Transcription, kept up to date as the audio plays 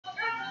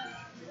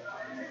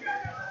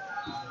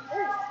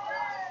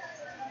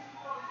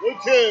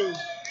2.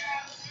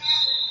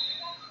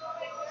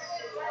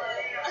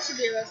 I should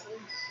be a wrestler.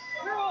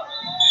 Girl,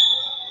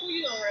 who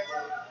you gonna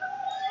wrestle?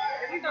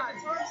 If you got the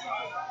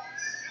turnstile.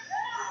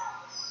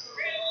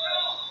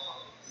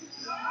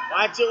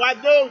 Watch it, what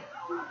dude?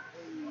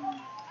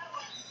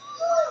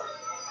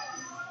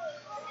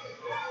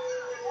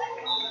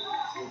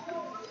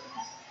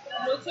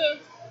 Blue 2.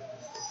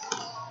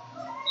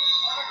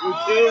 Blue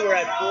 2, we're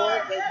at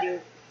 4. Thank you.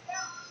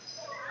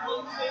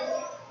 Blue 2.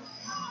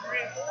 We're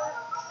at 4.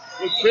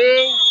 Blue 2.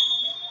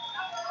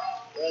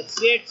 We're at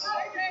 6.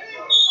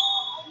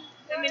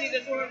 How many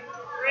does one? Red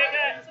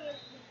got 2.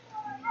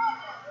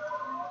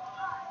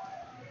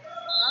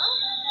 Huh?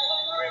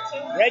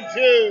 Red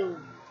 2.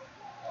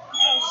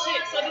 Oh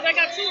shit, so did I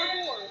got 2 or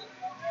 4?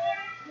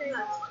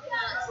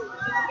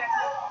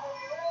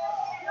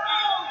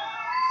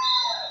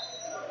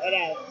 Head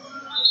out.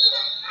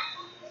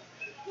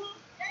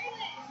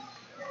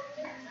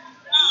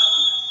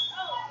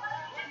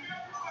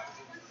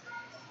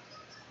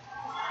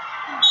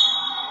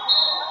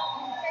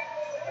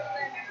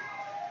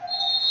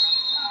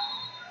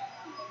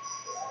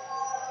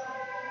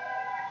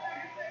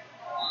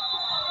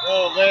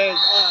 Oh,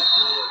 there's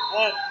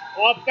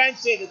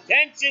offensive.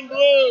 Attention,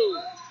 Blue.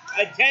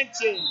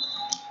 Attention.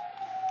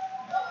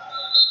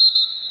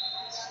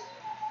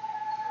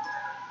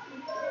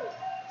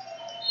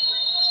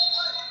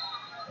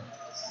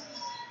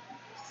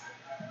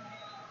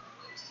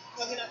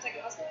 So he not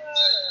taking my squad?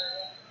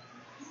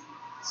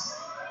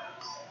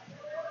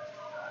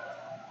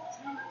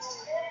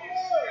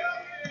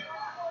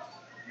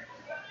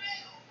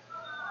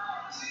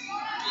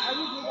 I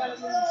usually gotta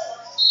lose.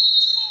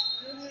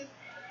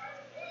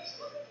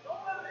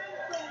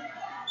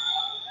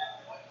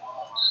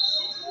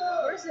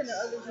 Where's in the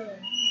other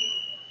gym?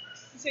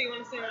 You say you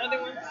want to see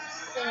another one?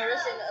 So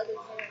where's in the other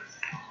gym?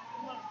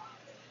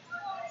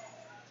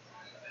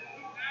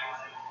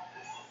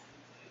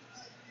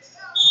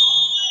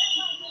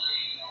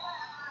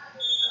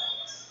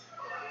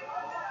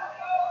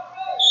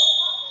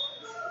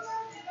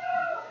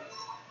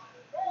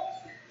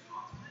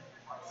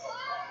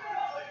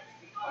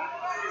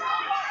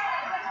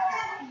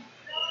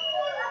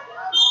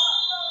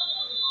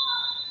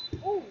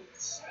 Ooh.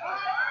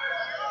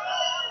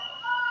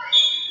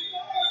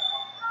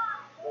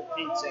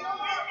 14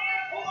 seconds.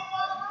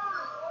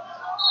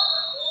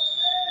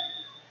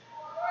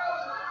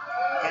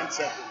 10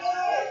 seconds.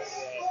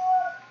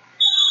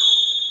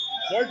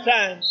 Third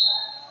time.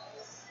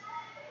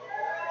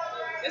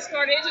 This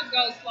card, it just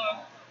goes slow.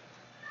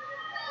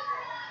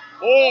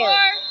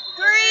 4.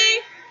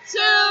 3, 2,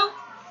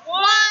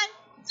 1,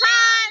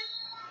 time!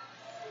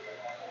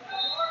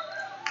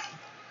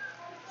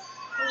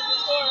 Who's the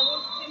score?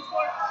 Who's the team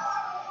score?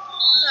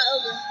 It's not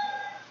over.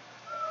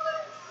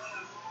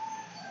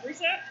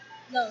 Reset?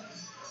 No.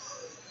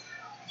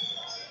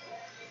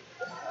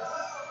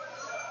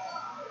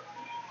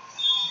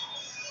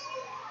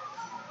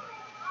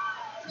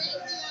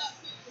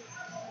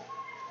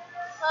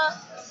 Huh?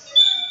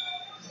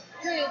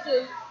 3 and 2.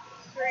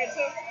 3 and 2.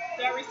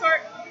 Did I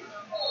restart?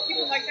 Keep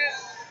it like that.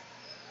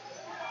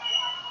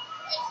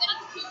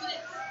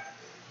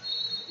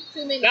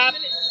 2 minutes. Stop.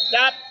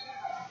 Stop.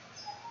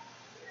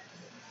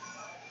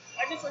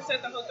 I just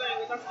reset the whole thing.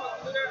 Was I supposed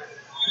to do that?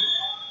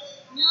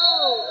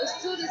 No, it's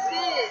 2 to 6. Yeah.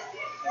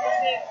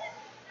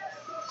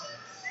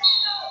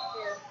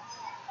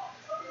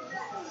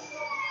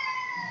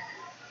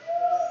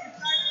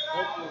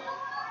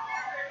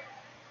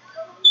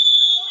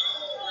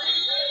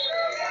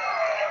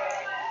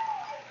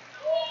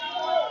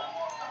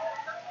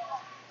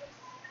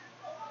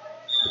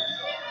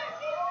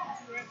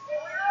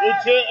 Blue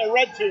 2,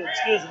 red 2,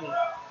 excuse me.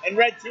 And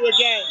red 2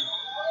 again.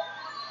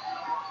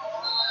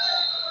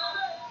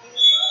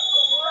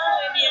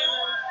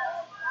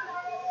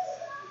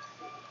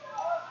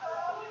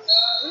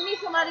 We need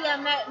somebody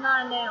at Mat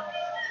 9 now.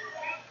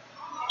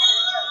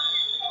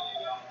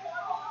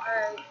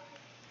 Alright.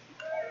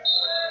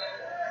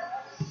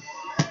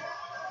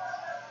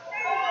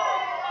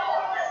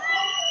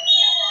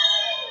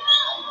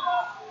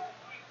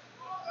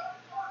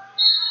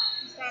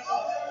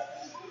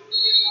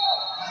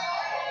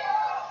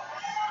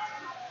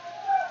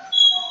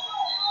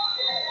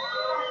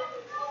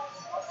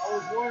 I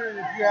was wondering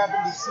if you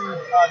happened to see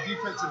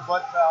defensive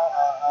butt foul,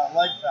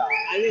 leg foul.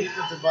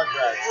 Defensive butt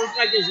drag. It looks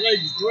like his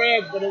legs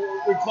dragged, but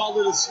we called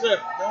it a slip.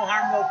 No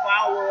harm, no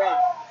foul. We're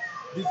up.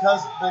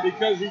 Because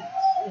he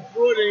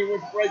threw it and he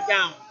went right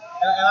down.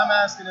 And I'm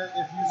asking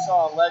if you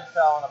saw a leg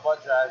foul and a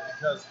butt drag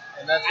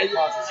and that's what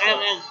caused the slip.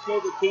 I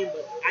told the team,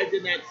 but I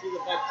did not see the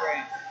butt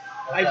drag.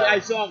 Okay. I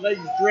saw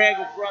legs drag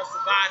across the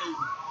body,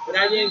 but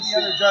I didn't see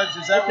the other judge.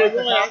 Is that okay,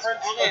 what the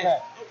conference?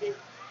 Okay.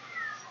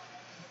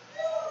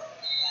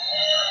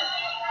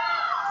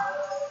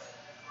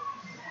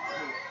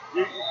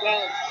 You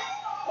call it.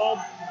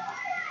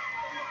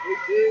 3,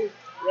 2,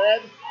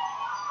 red.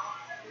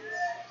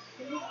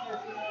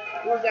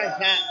 Who's on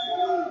top?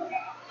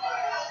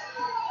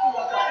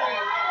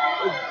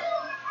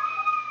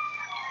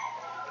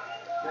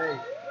 Hey,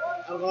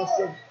 I lost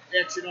the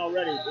action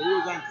already, but he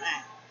was on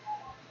top.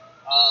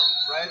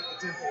 Red,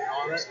 it's in the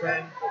arm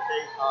span.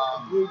 Okay.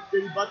 Blue,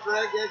 did he butt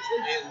drag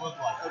actually? It looked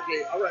like it.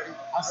 Okay, alright.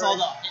 I saw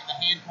the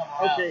hand come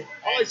around. Okay,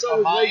 all I saw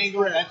was my legs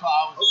angle, spread. that's why I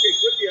was. Okay,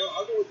 good deal.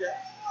 I'll go with that.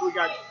 So we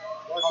got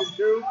Boston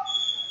 2.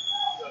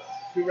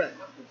 2 red.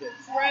 Okay.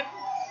 Red.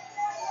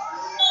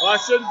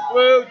 Boston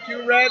blue,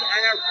 2 red,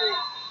 and our feet.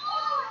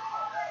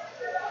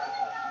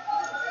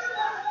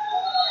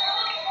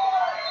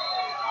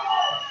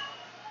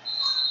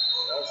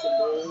 Boston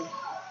blue,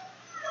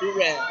 2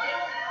 red.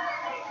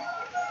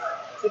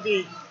 To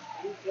be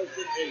blue plus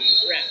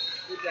 8 red.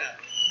 Good job.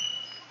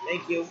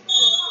 Thank you.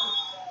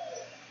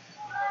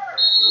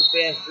 You're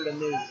faster than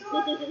me.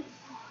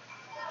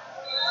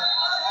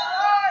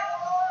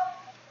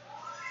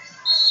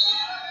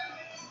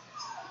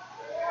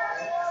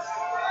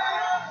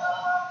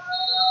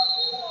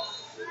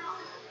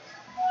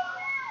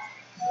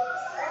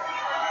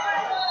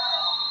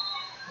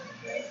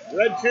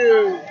 Red 2.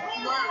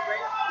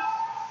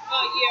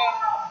 Oh, yeah.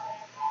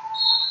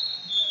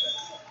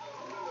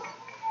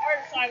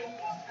 Alright, Simon.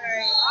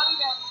 Alright, I'll be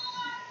back.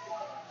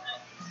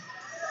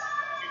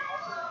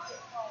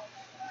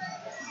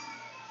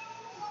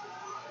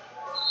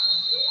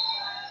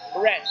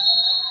 Correct.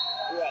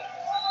 Correct.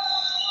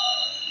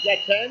 You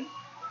got 10?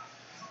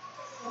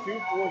 2,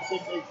 4,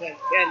 6, 8, 10. 10.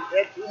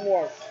 Add 2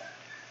 more.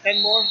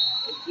 10 more?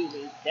 Excuse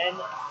me. 10.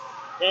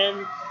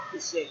 10 to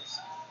 6.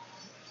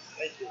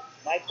 Thank you.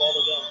 My fault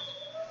again.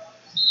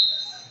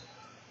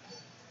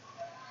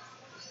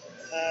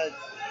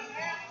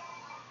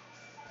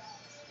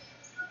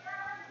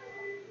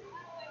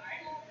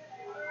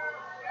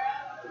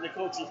 The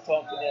coach is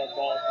talking about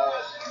ball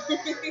apart.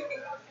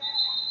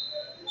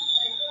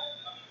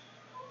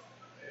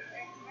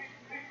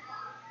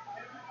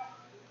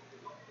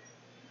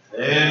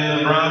 In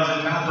the bronze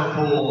encounter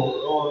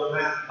pool, going to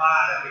mat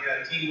 5, we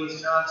got Team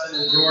Wisconsin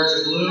and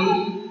Georgia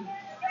Blue.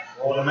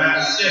 Going to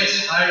mat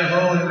 6, Idaho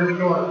and New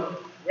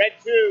York. Red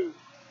 2.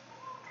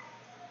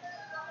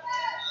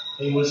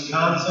 Team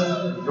Wisconsin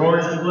and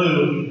Georgia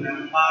Blue,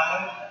 mat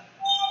 5.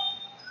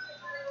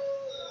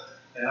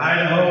 And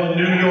Idaho and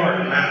New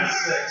York, mat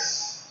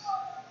 6.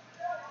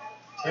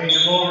 Change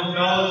them over,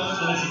 fellas, as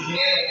soon as you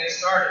can and get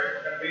started.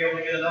 We're going to be able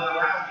to get another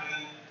round in.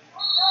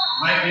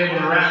 Might be able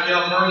to wrap you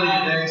up early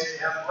today, so you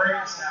have a break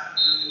this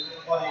afternoon.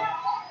 Everybody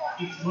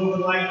keeps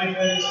moving like we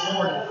did this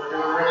morning. We're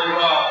doing really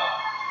well.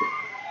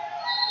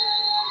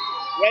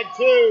 Red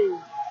 2.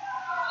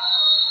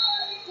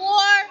 4,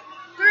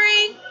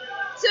 3,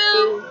 2,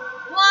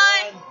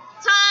 1,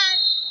 time.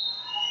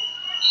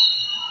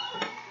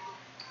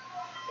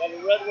 Got a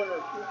red one or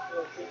 2,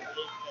 4, 6,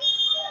 8,